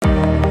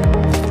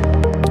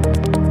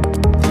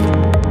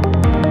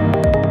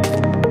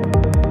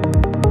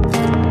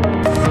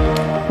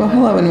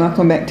Hello and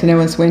welcome back to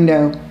Noah's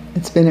Window.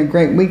 It's been a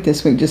great week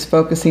this week, just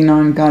focusing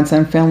on God's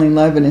unfailing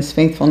love and His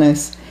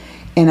faithfulness.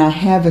 And I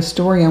have a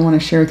story I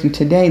want to share with you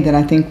today that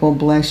I think will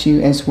bless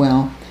you as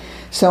well.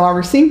 So I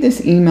received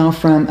this email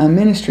from a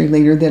ministry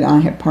leader that I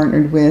have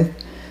partnered with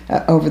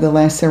over the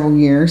last several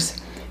years.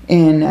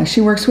 And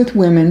she works with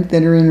women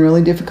that are in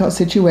really difficult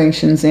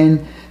situations.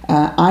 And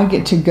I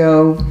get to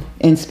go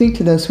and speak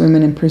to those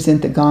women and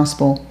present the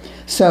gospel.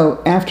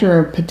 So after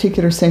a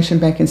particular session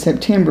back in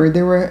September,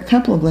 there were a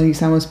couple of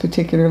ladies I was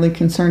particularly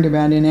concerned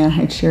about, and I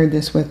had shared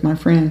this with my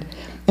friend.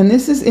 And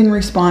this is in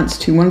response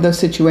to one of those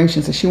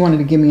situations that she wanted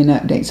to give me an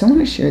update. So I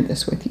want to share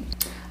this with you.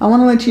 I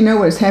want to let you know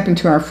what has happened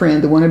to our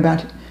friend, the one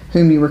about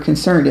whom you were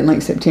concerned in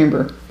late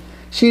September.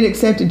 She had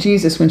accepted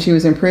Jesus when she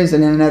was in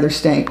prison in another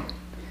state.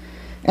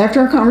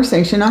 After our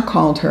conversation, I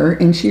called her,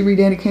 and she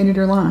rededicated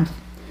her life.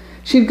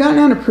 She had gotten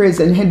out of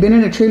prison, had been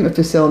in a treatment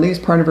facility as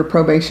part of her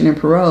probation and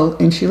parole,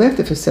 and she left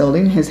the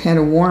facility and has had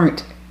a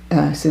warrant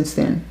since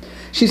then.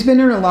 She's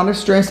been under a lot of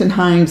stress and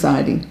high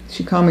anxiety.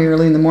 She called me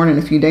early in the morning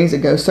a few days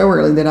ago, so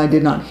early that I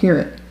did not hear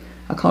it.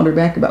 I called her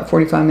back about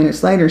 45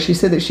 minutes later. She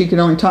said that she could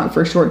only talk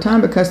for a short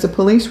time because the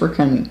police were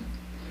coming.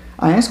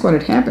 I asked what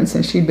had happened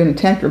since she'd been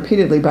attacked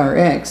repeatedly by her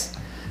ex.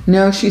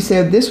 No, she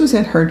said this was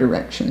at her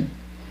direction.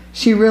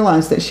 She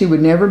realized that she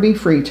would never be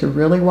free to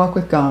really walk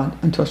with God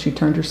until she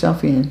turned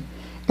herself in.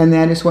 And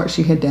that is what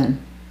she had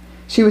done.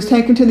 She was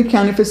taken to the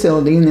county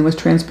facility and then was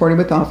transported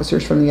with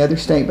officers from the other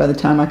state by the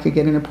time I could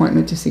get an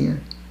appointment to see her.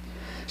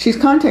 She's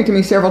contacted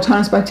me several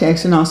times by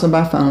text and also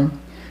by phone.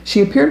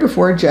 She appeared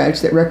before a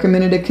judge that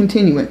recommended a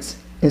continuance,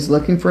 is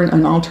looking for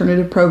an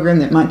alternative program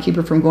that might keep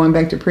her from going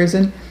back to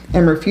prison,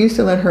 and refused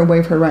to let her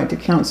waive her right to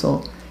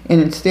counsel, and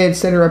instead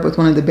set her up with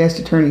one of the best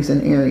attorneys in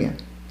the area.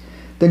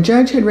 The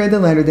judge had read the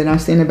letter that I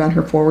sent about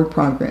her forward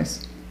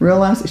progress,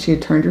 realized that she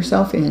had turned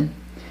herself in,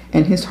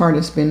 and his heart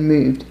has been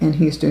moved, and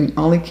he is doing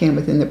all he can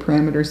within the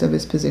parameters of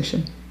his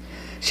position.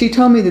 She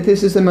told me that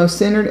this is the most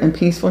centered and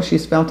peaceful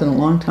she's felt in a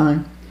long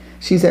time.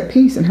 She's at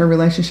peace in her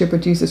relationship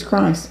with Jesus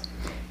Christ,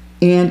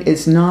 and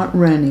is not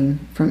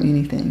running from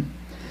anything.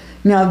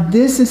 Now,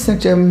 this is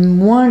such a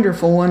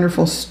wonderful,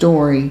 wonderful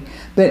story,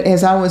 but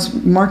as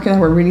Mark and I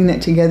were reading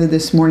that together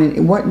this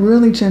morning, what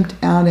really jumped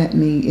out at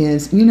me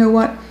is, you know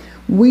what?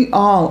 We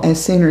all,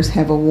 as sinners,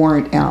 have a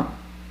warrant out.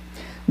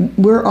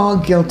 We're all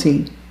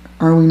guilty.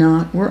 Are we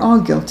not? We're all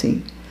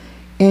guilty.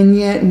 And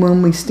yet,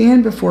 when we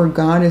stand before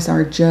God as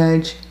our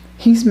judge,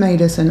 He's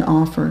made us an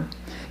offer.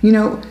 You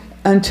know,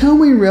 until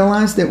we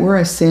realize that we're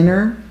a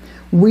sinner,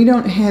 we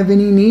don't have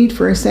any need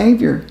for a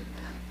Savior.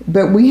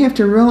 But we have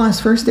to realize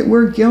first that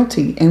we're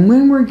guilty. And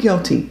when we're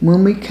guilty,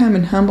 when we come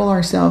and humble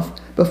ourselves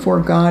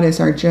before God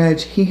as our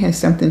judge, He has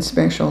something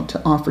special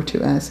to offer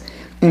to us.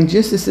 And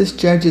just as this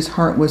judge's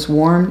heart was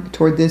warm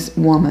toward this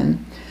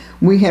woman,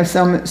 we have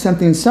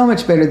something so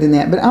much better than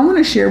that. But I want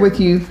to share with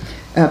you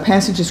a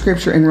passage of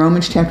Scripture in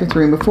Romans chapter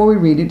 3. And before we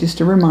read it, just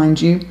to remind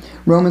you,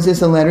 Romans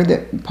is a letter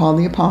that Paul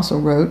the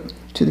Apostle wrote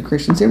to the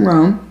Christians in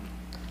Rome.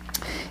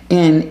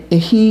 And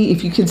if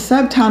you could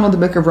subtitle the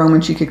book of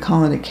Romans, you could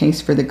call it a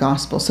case for the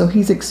gospel. So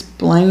he's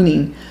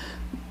explaining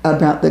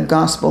about the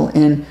gospel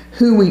and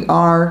who we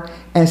are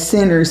as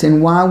sinners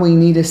and why we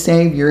need a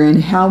Savior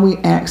and how we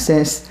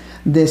access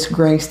this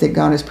grace that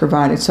God has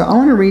provided. So I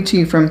want to read to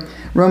you from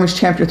Romans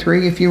chapter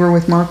 3. If you were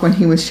with Mark when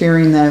he was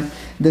sharing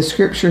the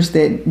scriptures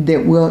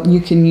that you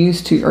can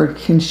use to or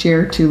can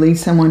share to lead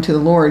someone to the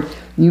Lord,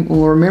 you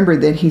will remember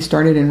that he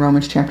started in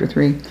Romans chapter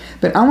 3.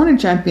 But I want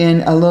to jump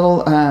in a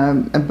little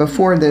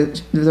before the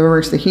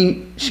verse that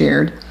he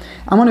shared.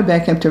 I want to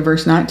back up to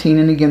verse 19.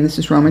 And again, this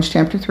is Romans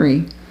chapter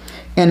 3.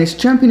 And it's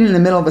jumping in the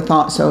middle of a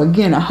thought. So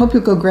again, I hope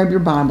you'll go grab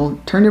your Bible,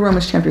 turn to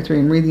Romans chapter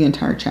 3 and read the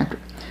entire chapter.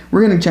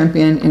 We're going to jump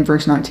in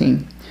verse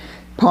 19.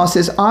 Paul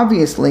says,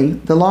 obviously,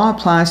 the law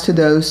applies to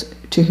those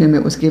to whom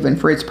it was given,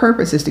 for its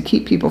purpose is to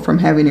keep people from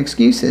having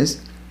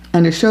excuses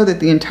and to show that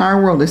the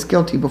entire world is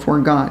guilty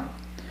before God.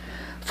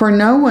 For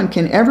no one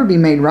can ever be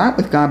made right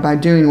with God by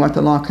doing what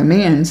the law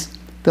commands.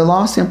 The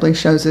law simply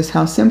shows us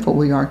how sinful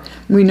we are.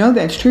 We know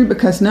that's true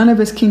because none of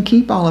us can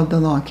keep all of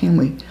the law, can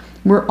we?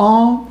 We're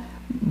all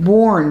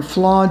born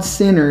flawed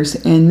sinners,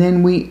 and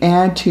then we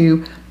add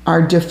to our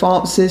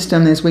default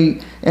system as we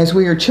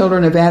are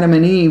children of Adam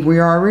and Eve. We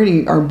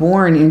already are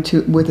born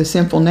with a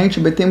sinful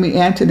nature, but then we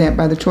add to that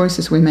by the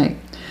choices we make.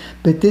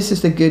 But this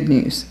is the good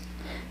news.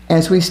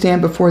 As we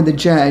stand before the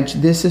judge,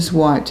 this is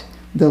what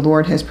the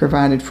Lord has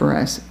provided for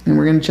us. And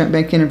we're going to jump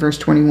back in verse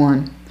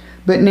 21.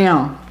 But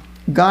now,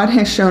 God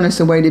has shown us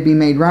a way to be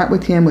made right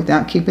with Him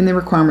without keeping the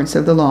requirements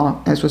of the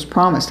law, as was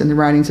promised in the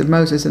writings of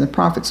Moses and the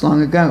prophets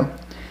long ago.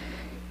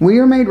 We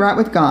are made right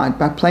with God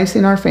by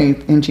placing our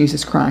faith in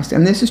Jesus Christ.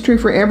 And this is true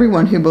for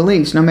everyone who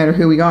believes, no matter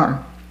who we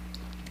are.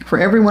 For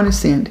everyone has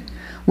sinned.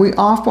 We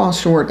all fall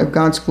short of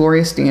God's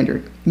glorious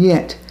standard.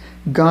 Yet,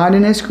 God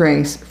in His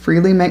grace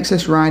freely makes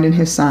us right in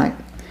His sight.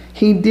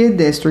 He did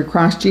this through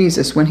Christ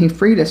Jesus when He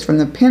freed us from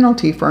the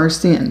penalty for our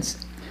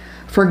sins.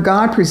 For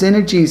God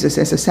presented Jesus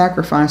as a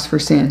sacrifice for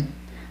sin.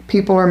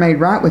 People are made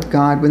right with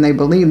God when they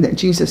believe that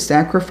Jesus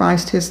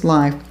sacrificed His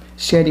life,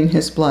 shedding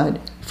His blood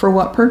For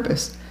what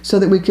purpose? So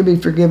that we could be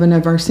forgiven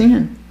of our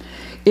sin.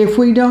 If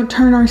we don't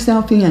turn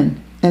ourselves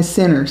in as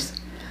sinners,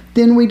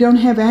 then we don't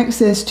have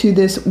access to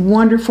this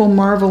wonderful,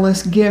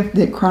 marvelous gift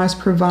that Christ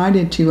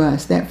provided to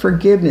us, that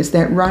forgiveness,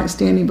 that right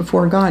standing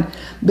before God.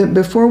 But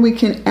before we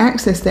can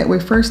access that, we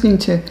first need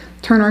to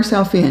turn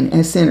ourselves in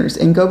as sinners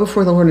and go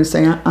before the Lord and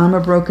say, I'm a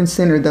broken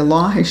sinner. The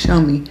law has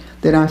shown me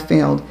that I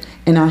failed,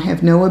 and I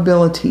have no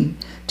ability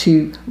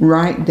to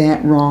right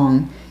that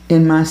wrong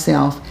in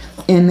myself.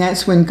 And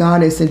that's when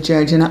God is the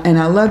judge. And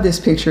I love this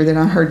picture that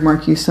I heard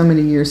Mark use so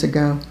many years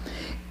ago.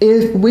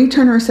 If we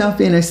turn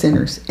ourselves in as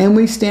sinners and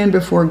we stand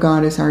before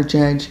God as our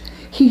judge,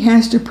 he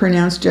has to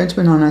pronounce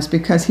judgment on us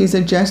because he's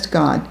a just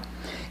God.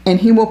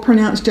 And he will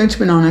pronounce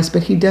judgment on us,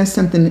 but he does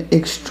something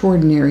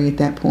extraordinary at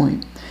that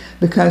point.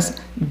 Because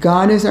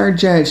God is our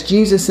judge,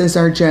 Jesus is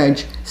our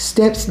judge,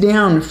 steps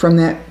down from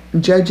that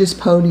judge's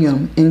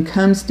podium and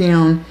comes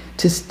down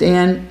to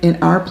stand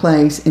in our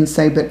place and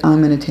say, but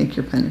I'm going to take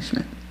your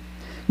punishment.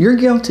 You're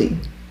guilty,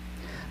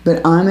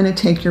 but I'm going to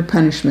take your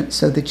punishment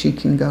so that you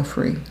can go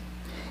free.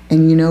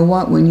 And you know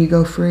what? When you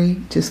go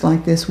free, just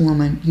like this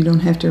woman, you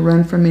don't have to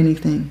run from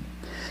anything.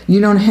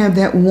 You don't have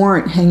that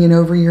warrant hanging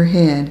over your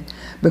head,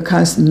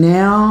 because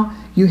now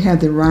you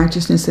have the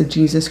righteousness of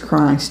Jesus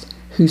Christ,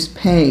 who's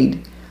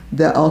paid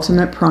the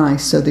ultimate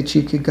price so that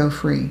you could go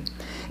free.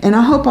 And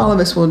I hope all of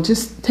us will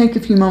just take a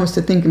few moments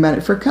to think about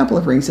it for a couple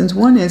of reasons.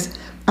 One is,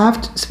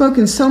 I've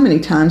spoken so many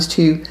times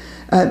to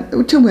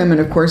women,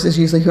 of course, is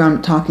usually who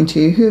I'm talking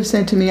to, who have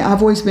said to me,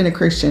 I've always been a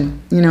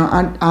Christian. You know,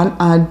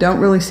 I don't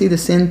really see the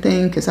sin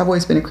thing because I've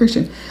always been a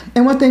Christian.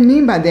 And what they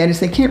mean by that is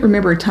they can't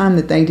remember a time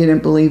that they didn't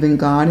believe in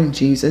God and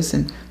Jesus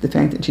and the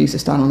fact that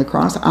Jesus died on the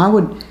cross. I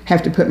would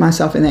have to put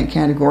myself in that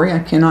category. I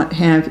cannot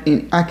have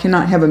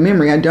a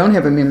memory. I don't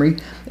have a memory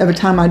of a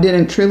time I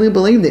didn't truly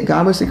believe that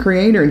God was the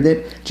creator,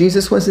 that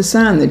Jesus was his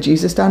son, that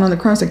Jesus died on the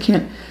cross.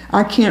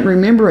 I can't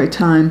remember a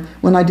time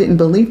when I didn't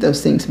believe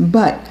those things.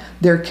 But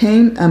there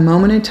came a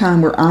moment in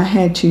time where I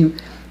had to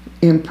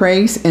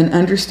embrace and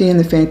understand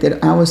the fact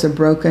that I was a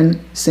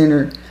broken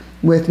sinner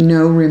with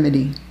no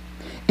remedy.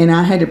 And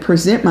I had to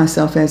present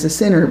myself as a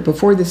sinner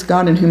before this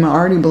God in whom I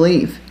already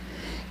believe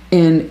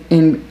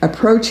and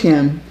approach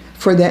him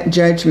for that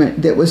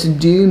judgment that was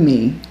due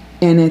me,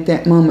 and at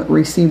that moment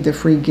receive the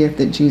free gift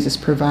that Jesus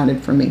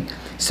provided for me.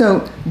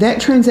 So that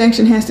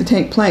transaction has to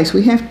take place.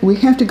 We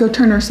have to go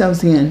turn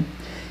ourselves in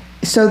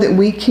so that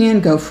we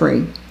can go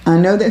free. I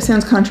know that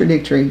sounds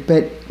contradictory,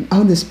 but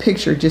this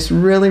picture just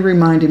really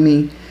reminded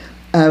me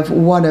of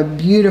what a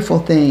beautiful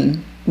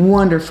thing,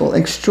 wonderful,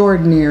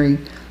 extraordinary,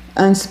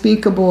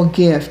 unspeakable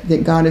gift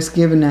that God has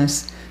given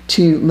us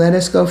to let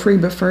us go free.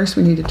 But first,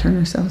 we need to turn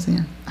ourselves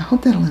in. I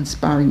hope that'll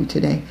inspire you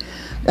today.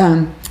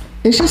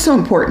 It's just so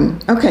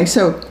important. Okay,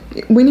 so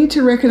we need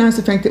to recognize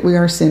the fact that we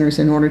are sinners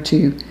in order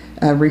to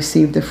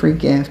receive the free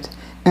gift.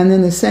 And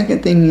then the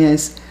second thing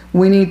is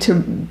we need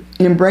to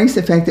embrace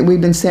the fact that we've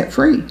been set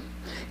free.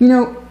 You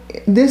know,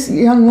 this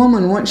young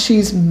woman, once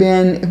she's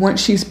paid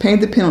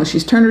the penalty,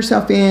 she's turned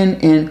herself in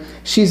and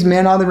she's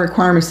met all the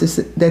requirements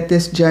that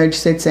this judge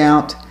sets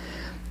out,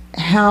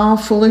 how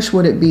foolish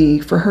would it be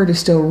for her to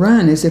still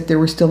run as if there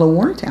were still a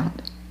warrant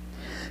out?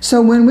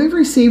 So when we've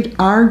received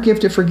our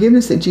gift of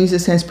forgiveness that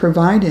Jesus has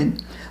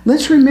provided,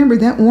 let's remember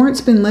that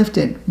warrant's been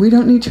lifted. We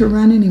don't need to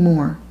run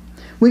anymore.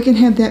 We can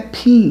have that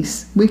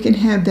peace. We can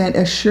have that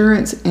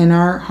assurance in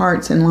our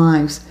hearts and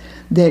lives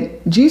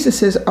that Jesus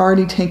has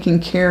already taken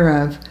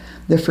care of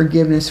the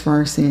forgiveness for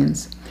our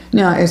sins.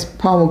 Now, as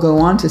Paul will go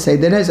on to say,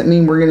 that doesn't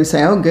mean we're going to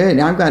say, oh, good,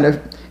 I've got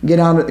a get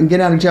out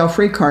of jail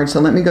free card, so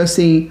let me go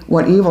see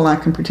what evil I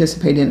can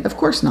participate in. Of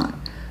course not.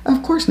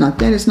 Of course not.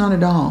 That is not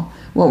at all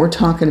what we're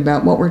talking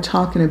about. What we're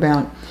talking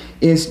about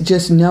is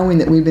just knowing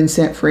that we've been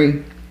set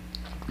free.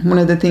 One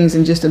of the things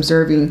in just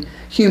observing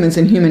humans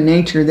and human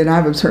nature that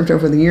I've observed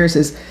over the years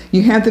is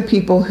you have the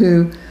people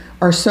who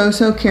are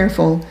so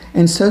careful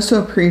and so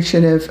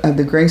appreciative of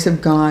the grace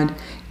of God,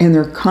 and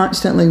they're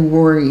constantly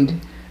worried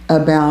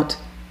about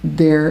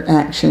their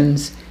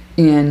actions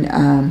and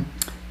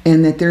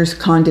that there's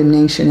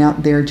condemnation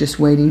out there just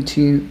waiting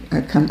to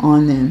come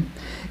on them.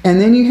 And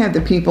then you have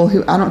the people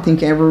who I don't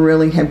think ever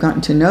really have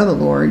gotten to know the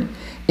Lord,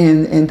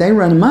 and they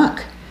run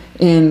amok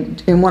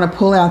and want to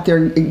pull out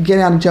their get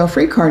out of jail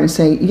free card and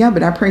say, yeah,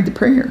 but I prayed the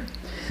prayer.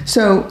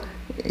 So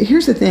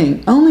here's the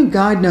thing. Only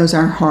God knows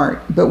our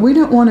heart, but we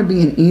don't want to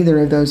be in either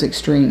of those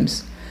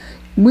extremes.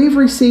 If we've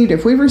received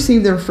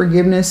the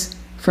forgiveness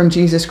from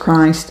Jesus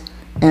Christ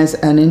as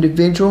an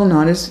individual,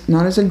 not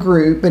as a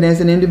group, but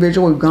as an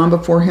individual, we've gone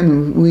before him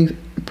and we've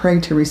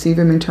prayed to receive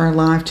him into our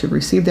life, to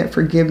receive that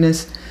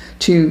forgiveness,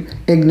 to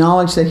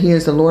acknowledge that he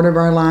is the Lord of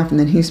our life and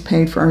that he's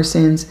paid for our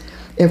sins.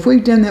 If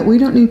we've done that, we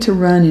don't need to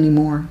run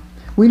anymore.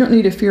 We don't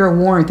need to fear a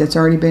warrant that's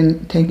already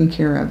been taken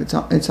care of.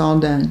 It's all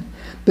done.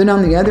 But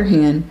on the other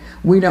hand,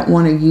 we don't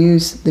want to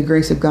use the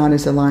grace of God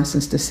as a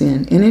license to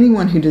sin. And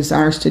anyone who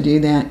desires to do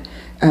that,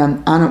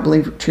 I don't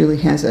believe truly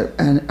has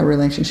a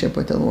relationship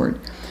with the Lord.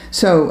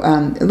 So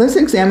let's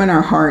examine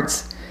our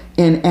hearts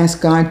and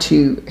ask God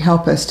to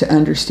help us to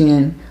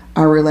understand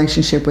our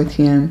relationship with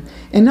Him,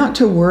 and not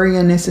to worry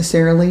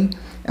unnecessarily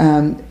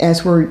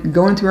as we're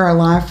going through our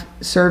life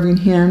serving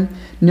Him,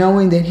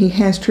 knowing that He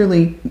has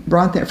truly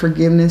brought that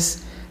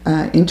forgiveness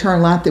into our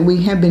life, that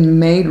we have been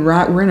made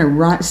right. We're in a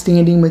right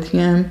standing with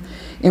Him,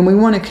 and we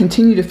want to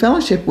continue to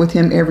fellowship with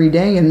Him every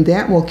day, and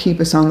that will keep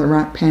us on the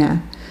right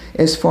path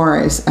as far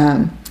as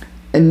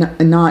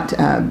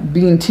not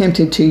being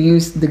tempted to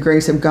use the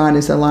grace of God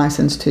as a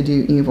license to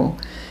do evil.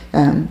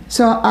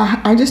 So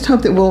I just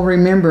hope that we'll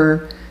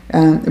remember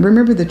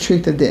the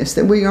truth of this,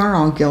 that we are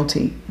all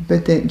guilty,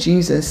 but that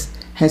Jesus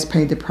has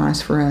paid the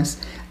price for us.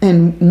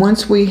 And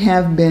once we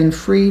have been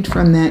freed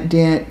from that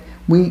debt,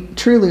 we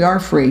truly are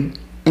free,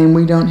 and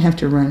we don't have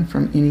to run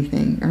from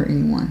anything or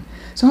anyone.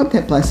 So I hope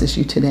that blesses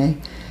you today.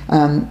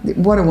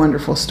 What a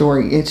wonderful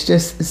story. It's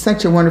just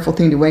such a wonderful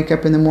thing to wake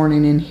up in the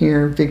morning and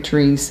hear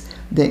victories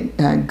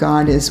that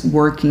God is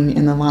working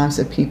in the lives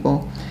of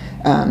people.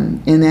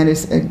 And that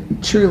is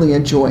truly a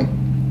joy.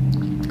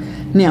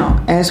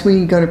 Now, as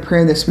we go to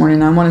prayer this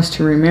morning, I want us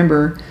to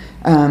remember,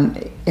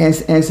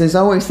 as is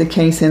always the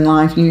case in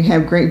life, you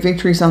have great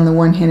victories on the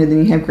one hand, and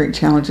then you have great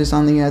challenges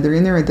on the other.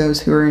 And there are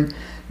those who are in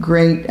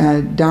great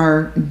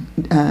dire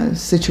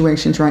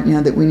situations right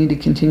now that we need to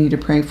continue to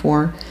pray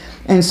for.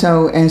 And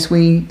so as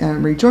we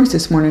rejoice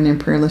this morning in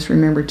prayer, let's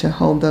remember to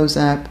hold those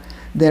up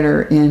that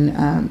are in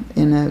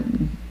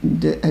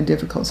a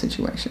difficult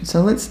situation.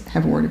 So let's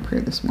have a word of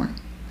prayer this morning.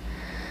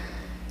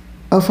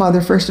 Oh,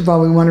 Father, first of all,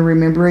 we want to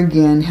remember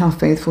again how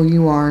faithful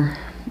you are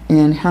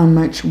and how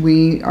much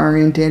we are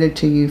indebted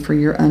to you for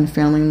your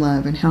unfailing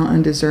love and how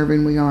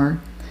undeserving we are.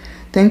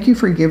 Thank you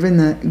for giving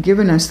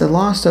us the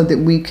law so that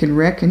we could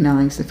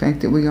recognize the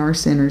fact that we are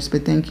sinners,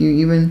 but thank you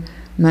even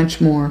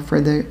much more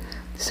for the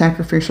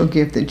sacrificial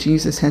gift that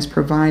Jesus has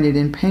provided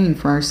in paying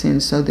for our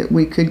sins so that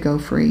we could go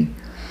free.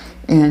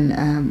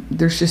 And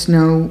there's just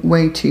no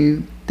way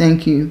to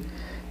thank you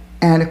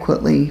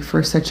adequately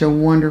for such a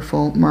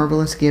wonderful,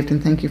 marvelous gift,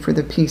 and thank you for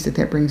the peace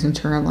that brings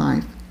into our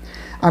life.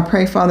 I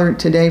pray, Father,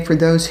 today for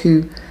those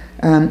who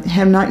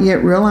have not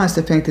yet realized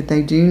the fact that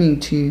they do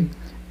need to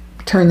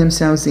turn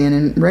themselves in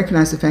and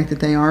recognize the fact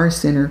that they are a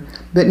sinner,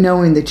 but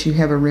knowing that you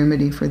have a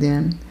remedy for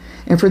them.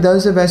 And for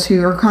those of us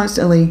who are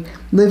constantly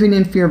living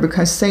in fear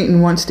because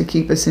Satan wants to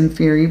keep us in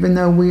fear, even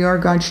though we are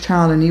God's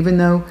child and even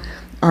though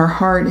our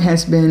heart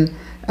has been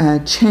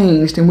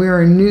changed and we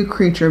are a new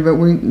creature, but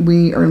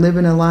we are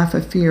living a life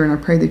of fear. And I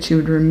pray that you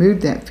would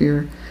remove that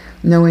fear,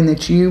 knowing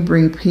that you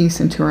bring peace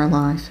into our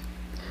life.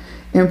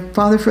 And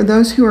Father, for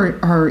those who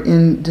are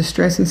in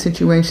distressing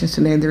situations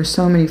today, there's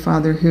so many,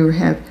 Father, who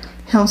have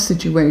health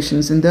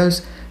situations, and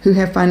those who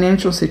have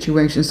financial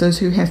situations, those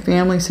who have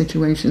family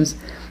situations.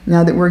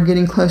 Now that we're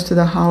getting close to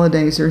the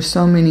holidays, there are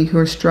so many who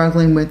are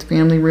struggling with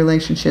family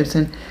relationships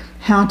and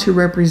how to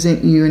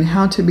represent you and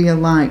how to be a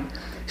light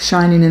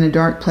shining in a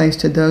dark place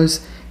to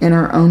those in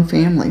our own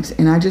families.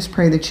 And I just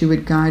pray that you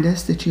would guide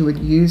us, that you would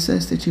use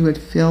us, that you would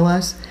fill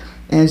us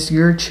as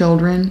your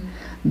children,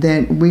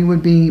 that we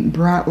would be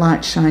bright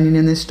lights shining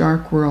in this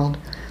dark world,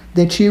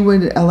 that you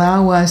would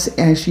allow us,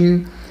 as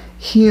you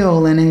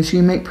heal and as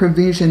you make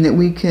provision, that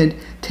we could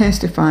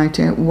testify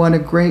to what a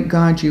great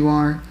God you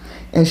are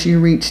as you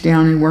reach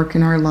down and work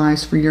in our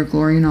lives for your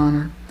glory and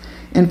honor.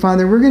 And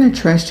Father, we're going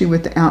to trust you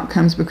with the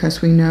outcomes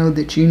because we know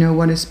that you know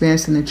what is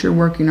best and that you're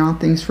working all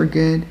things for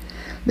good.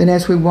 That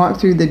as we walk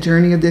through the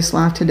journey of this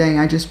life today,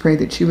 I just pray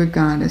that you would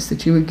guide us,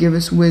 that you would give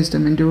us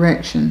wisdom and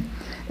direction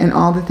and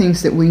all the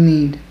things that we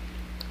need,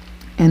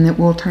 and that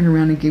we'll turn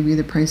around and give you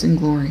the praise and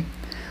glory.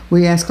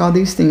 We ask all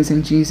these things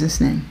in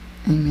Jesus' name.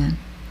 Amen.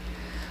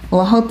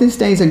 Well, I hope this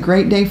day is a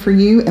great day for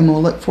you, and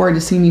we'll look forward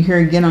to seeing you here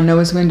again on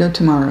Noah's Window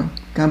tomorrow.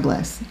 God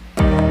bless.